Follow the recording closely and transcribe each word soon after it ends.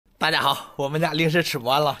大家好，我们家零食吃不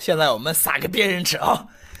完了，现在我们撒给别人吃啊！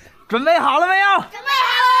准备好了没有？准备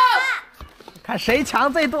好了。看谁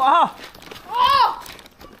抢最多啊！好。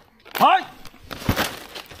好。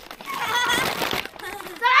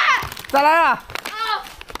再来啊！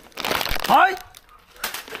好。好。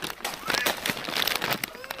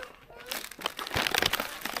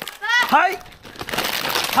嗨。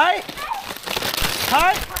嗨。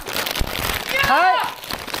嗨。嗨。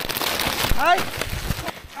嗨。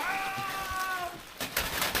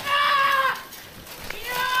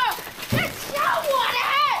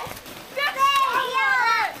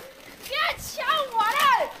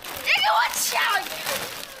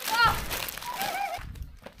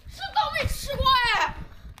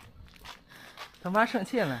干嘛生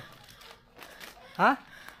气了？啊？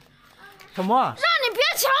什么？让你别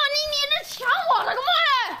抢，你这抢我了干嘛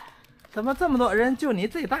嘞？怎么这么多人，就你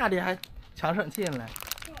最大的还抢生气了？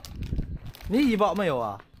你一包没有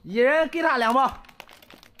啊？一人给他2包。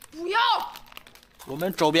不要。我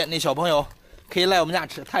们周边的小朋友可以来我们家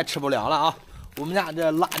吃，太吃不了了啊！我们家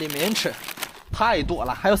这辣的没人吃，太多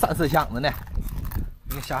了，还有3、4箱子呢。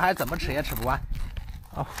你小孩怎么吃也吃不完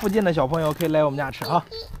啊！附近的小朋友可以来我们家吃啊，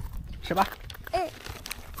吃吧。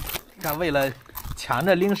看，为了抢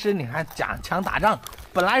这零食，你还抢打仗，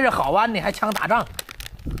本来是好玩，你还抢打仗，